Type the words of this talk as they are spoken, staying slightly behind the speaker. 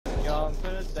I'm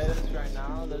gonna say this right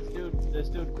now. This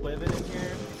dude Quiven in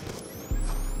here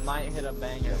might hit a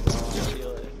banger, bro. I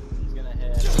feel it. He's gonna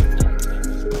hit.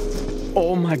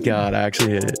 Oh my god, I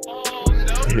actually hit it. Oh,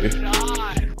 no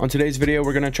shot. On today's video,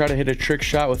 we're gonna try to hit a trick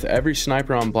shot with every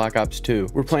sniper on Black Ops 2.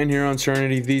 We're playing here on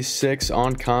Serenity V6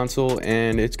 on console,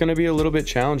 and it's gonna be a little bit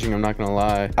challenging, I'm not gonna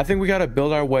lie. I think we gotta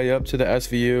build our way up to the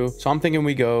SVU, so I'm thinking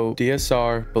we go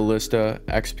DSR, Ballista,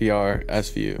 XPR,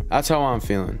 SVU. That's how I'm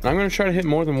feeling. And I'm gonna try to hit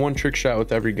more than one trick shot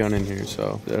with every gun in here,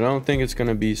 so I don't think it's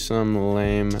gonna be some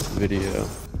lame video.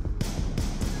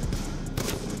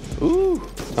 Ooh,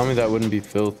 tell me that wouldn't be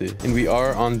filthy. And we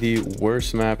are on the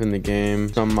worst map in the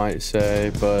game, some might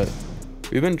say, but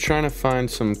we've been trying to find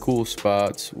some cool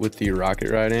spots with the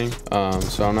rocket riding.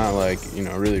 So I'm not like, you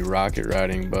know, really rocket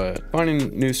riding, but finding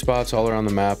new spots all around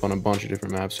the map on a bunch of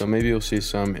different maps. So maybe you'll see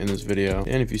some in this video.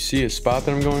 And if you see a spot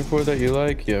that I'm going for that you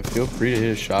like, yeah, feel free to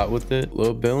hit a shot with it.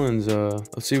 Lil Billins,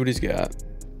 let's see what he's got.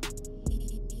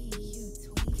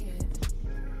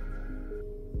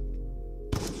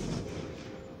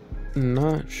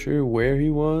 Not sure where he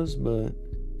was, but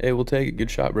hey, we'll take it. Good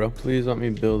shot, bro. Please let me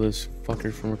build this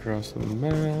fucker from across the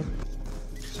map.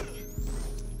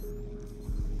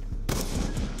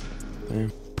 Damn.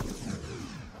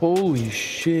 Holy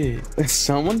shit. Did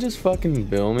someone just fucking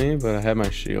bill me, but I had my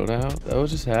shield out? That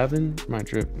was just happening? My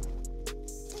trip.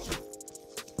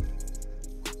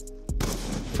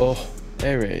 Oh,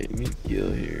 alright. Let me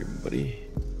kill here, buddy.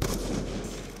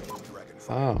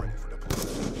 Wow.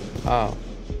 Wow.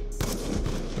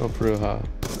 Go for real high.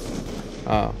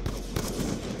 Ah.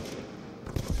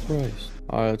 Christ.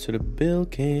 Alright, to the bill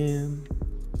cam.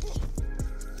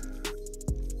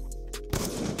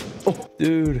 Oh,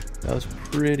 dude, that was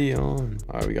pretty on.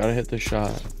 Alright, we gotta hit the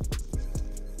shot.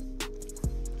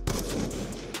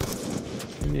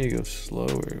 I need to go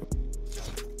slower.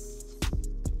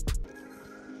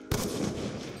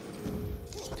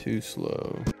 Too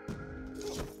slow.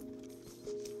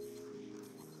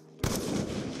 I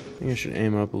think I should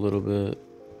aim up a little bit.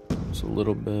 Just a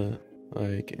little bit.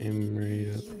 Like, aim right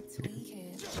up.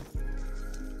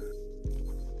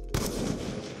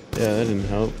 Yeah, that didn't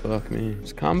help. Fuck me.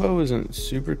 This combo isn't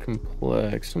super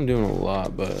complex. I'm doing a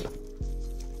lot, but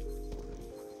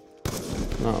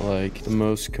not like the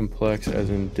most complex as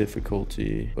in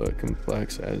difficulty, but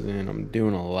complex as in I'm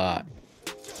doing a lot.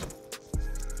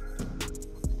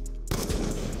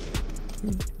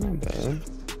 Not bad.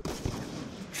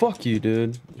 Fuck you,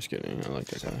 dude. Just kidding. I like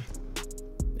that guy.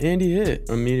 And he hit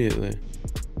immediately.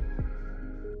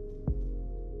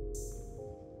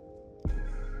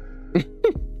 That's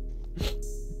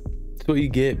what you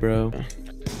get, bro.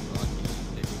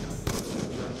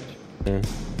 Yeah.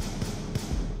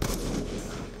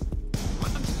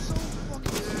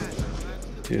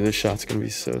 Dude, this shot's gonna be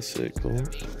so sick. Cool.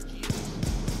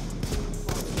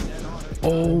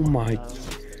 Oh my,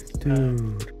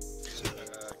 dude.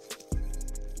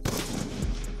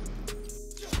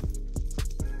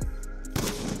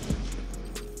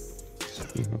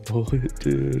 Bullet,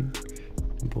 dude.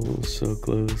 The bullet was so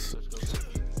close.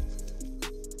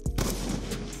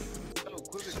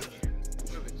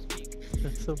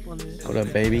 That's so funny. What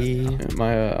up, baby?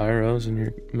 My IRL's in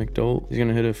your McDolt. He's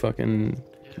gonna hit a fucking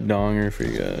donger for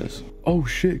you guys. Oh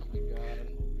shit.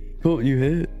 Colt, you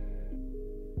hit.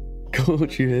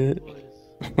 Colt, you hit.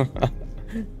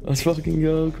 Let's fucking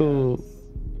go, Colt.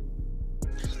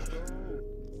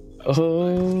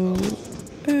 Oh,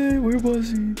 hey, where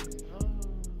was he?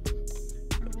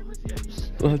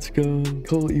 Let's go.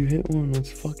 Colt, you hit one.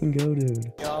 Let's fucking go,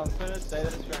 dude. Yo, I'm gonna say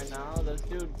this right now. This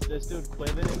dude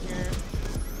Quiven in here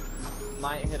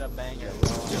might hit a banger, bro.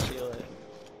 I feel it.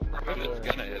 Quiven's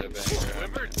gonna hit a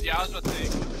banger. Yeah, I was about to say.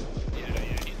 Yeah,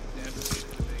 he's definitely hit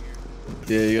a banger.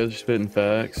 Yeah, you guys are spitting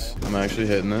facts. I'm actually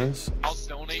hitting this. I'll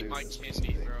donate my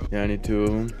kidney, bro. Yeah, I need 2 of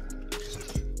them.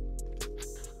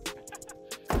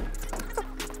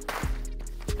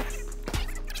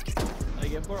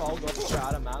 Like, if we're all going for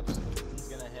out of maps, he's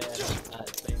gonna hit that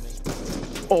same.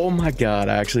 Oh my god,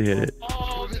 I actually hit it.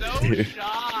 Oh, no Dude.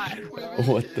 shot.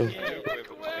 What the?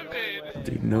 Quiven.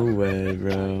 Dude, no way,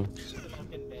 bro.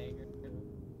 Fucking banger.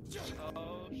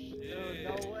 Oh, shit. Dude,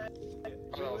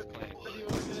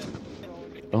 no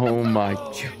way. Oh my Oh,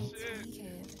 god. shit.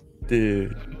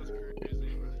 Dude.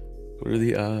 What are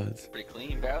the odds? Pretty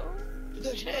clean, bro.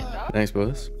 Thanks,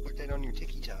 boss. Put that on your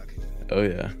TikTok. Oh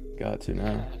yeah, got to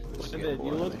now. Dude,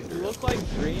 you look like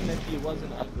Dream if he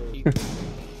wasn't ugly.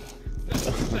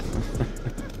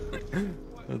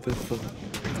 What the fuck?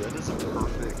 That is a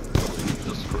perfect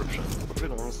description.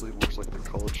 It honestly looks like the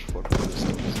college fucking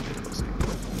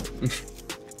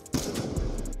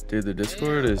Dude, the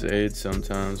Discord is AIDS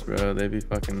sometimes, bro. They be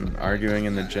fucking arguing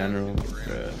in the general.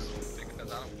 Bro.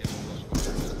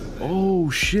 Oh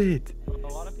shit! A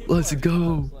lot of people Let's are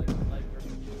go. like,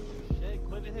 shit,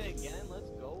 Quiven hit again. Let's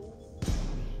go.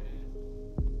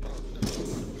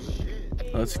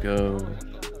 Let's go.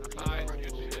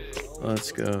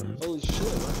 Let's go. Holy shit,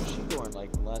 when was she born?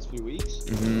 Like the last few weeks?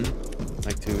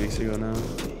 Like 2 weeks ago now.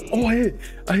 Oh, I hit!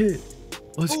 I hit!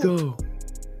 Let's go.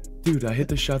 Dude, I hit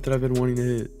the shot that I've been wanting to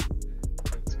hit.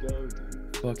 Let's go,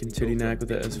 dude. Fucking titty knack with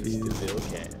the The SVU. bill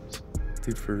cams.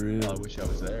 Dude, for real. Oh, I wish I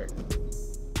was there.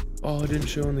 Oh, it didn't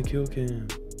show on the kill cam.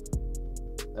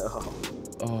 Oh.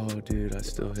 Oh, dude, I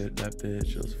still hit that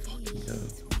bitch. Let's fucking go.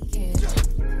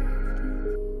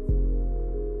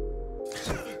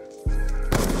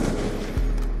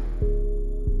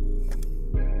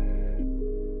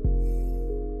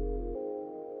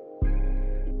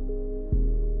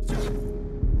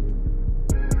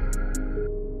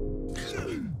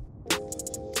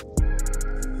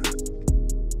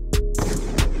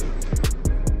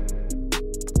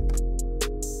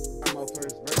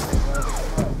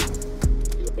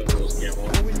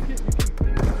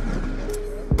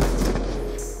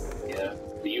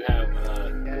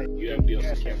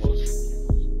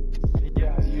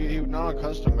 Yeah, you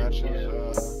non-custom matches,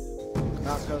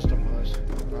 not customized,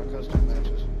 not custom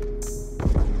matches.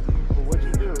 But what'd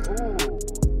you do? Ooh.